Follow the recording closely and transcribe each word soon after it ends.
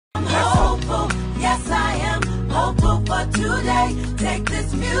away. Take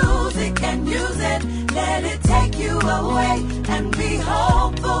this music and use it. Let it take you away. And be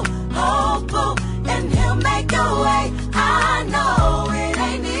hopeful, hopeful. And he'll make your way. I know it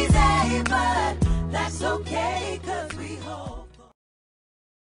ain't easy, but that's okay, 'cause we hope.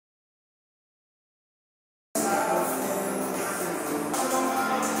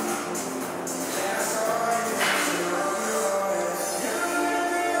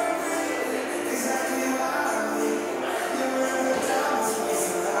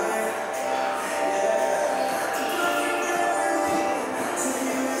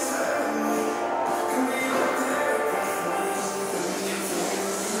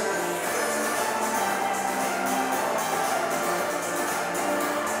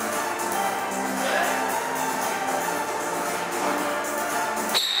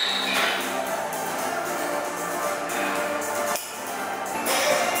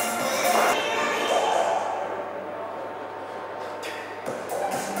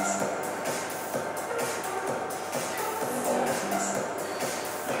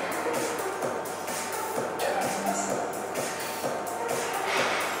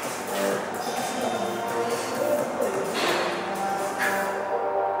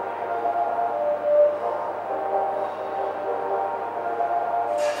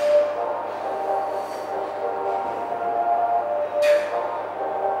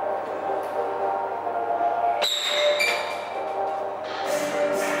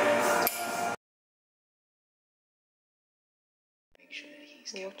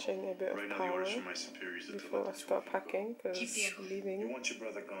 Watching a bit of Power before I start packing, because I'm leaving in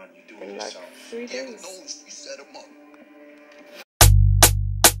like 3 days.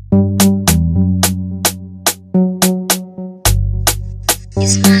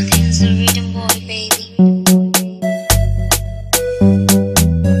 It's nothing's a rhythm boy, baby.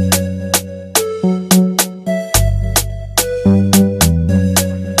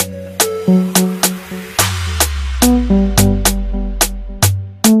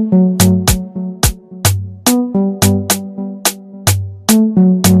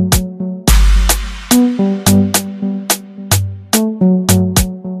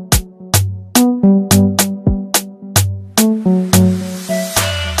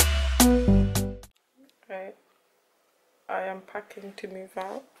 I am packing to move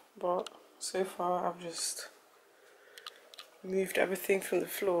out, but so far I've just moved everything from the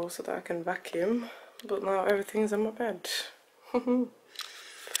floor so that I can vacuum, but now everything's on my bed.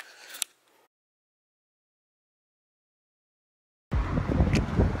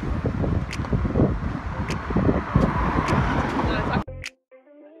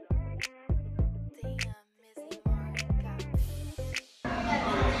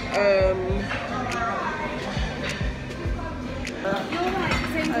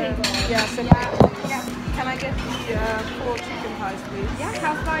 Yeah, so yeah. Can I get the 4 chicken thighs, please? Yeah,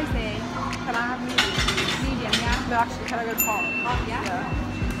 how spicy? Can I have medium, please? Medium, yeah? No, actually, can I go hot? Hot, yeah?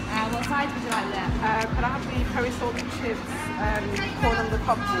 What size would you like there? Can I have the curry salted chips and corn on the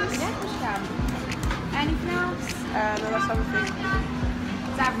cob, please? Yeah, of course you can. Anything else? No, that's everything.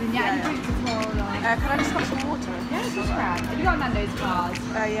 Is that everything? Yeah, any drinks at all? Or? Can I just have some water? Yeah, of course you can. Have you got Nandos bars?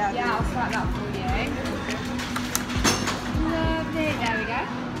 Yeah. Yeah, I'll start that for you. Lovely, there we go.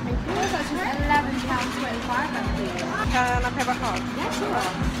 Thank you. That's just £11.25, I believe. Can I pay by card? Yeah, sure.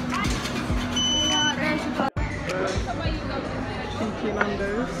 Thank you,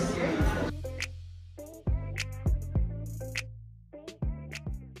 Nandos.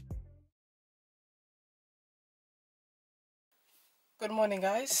 Good morning,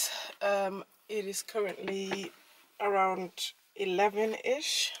 guys. It is currently around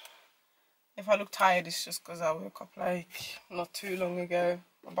 11-ish. If I look tired, it's just because I woke up like not too long ago,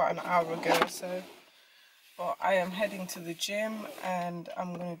 about an hour ago or so. But I am heading to the gym and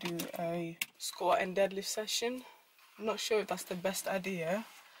I'm going to do a squat and deadlift session. I'm not sure if that's the best idea,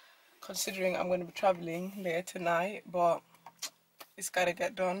 considering I'm going to be traveling later tonight, but it's got to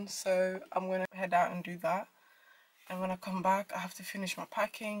get done. So I'm going to head out and do that. And when I come back, I have to finish my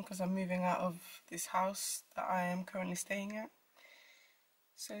packing because I'm moving out of this house that I am currently staying at.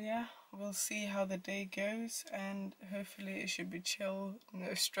 So yeah, we'll see how the day goes, and hopefully it should be chill,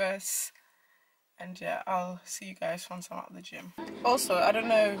 no stress. And yeah, I'll see you guys once I'm at the gym. Also, I don't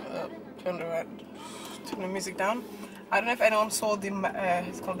know, turn the music down. I don't know if anyone saw the,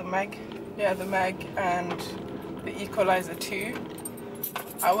 it's called the Meg. Yeah, the Meg and the Equalizer 2.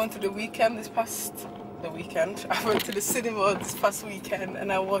 I went to the weekend I went to the cinema this past weekend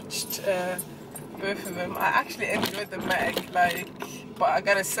and I watched both of them. I actually enjoyed the Meg, but I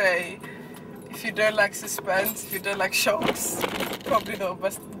gotta say, if you don't like suspense, if you don't like shocks, probably not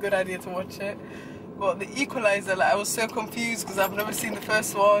a good idea to watch it. but the Equalizer, like I was so confused because I've never seen the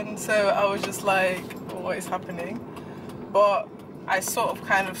first one, so I was just like, what is happening? But I sort of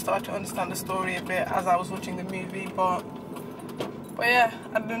kind of started to understand the story a bit as I was watching the movie. But yeah,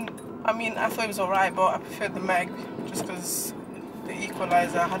 I thought it was alright, but I preferred the Meg just because the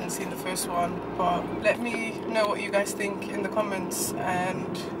Equalizer, I hadn't seen the first one. But let me know what you guys think in the comments,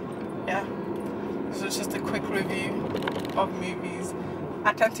 and yeah, this was just a quick review of movies.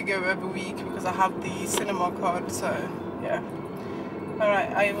 I tend to go every week because I have the cinema card, so yeah.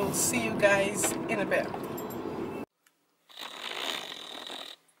 Alright, I will see you guys in a bit.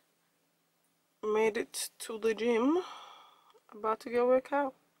 Made it to the gym, about to go work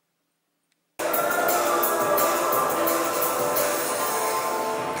out.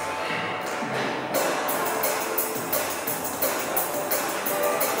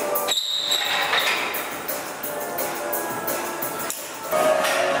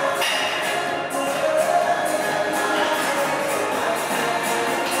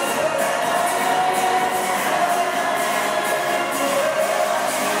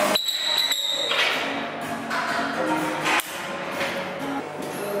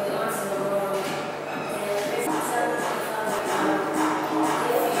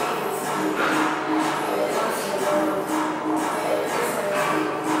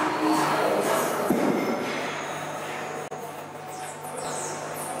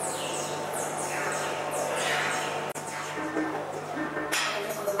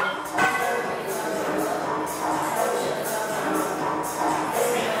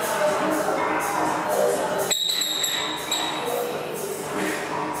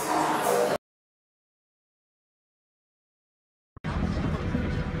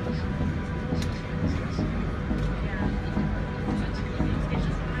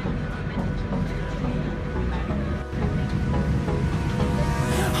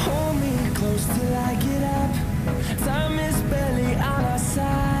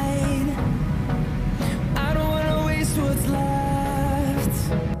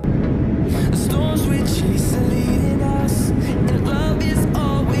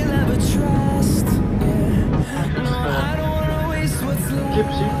 Keep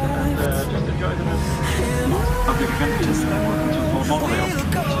safe and just enjoy the rest. Okay, we're going to just walking to our monorail.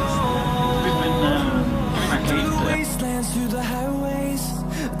 We've been doing actually the highways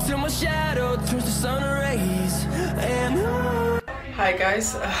till my shadow turns to sun rays. Hi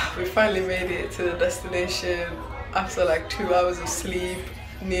guys, we finally made it to the destination after like 2 hours of sleep,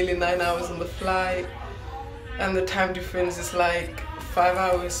 nearly 9 hours on the flight, and the time difference is like 5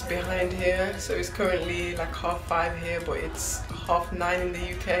 hours behind here, so it's currently like 5:30 here, but it's 9:30 in the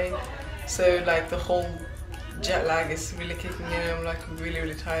UK, so like the whole jet lag is really kicking in. I'm like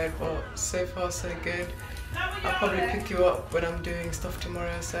really tired, but so far so good. I'll probably pick you up when I'm doing stuff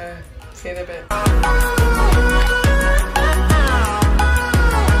tomorrow, so see you in a bit.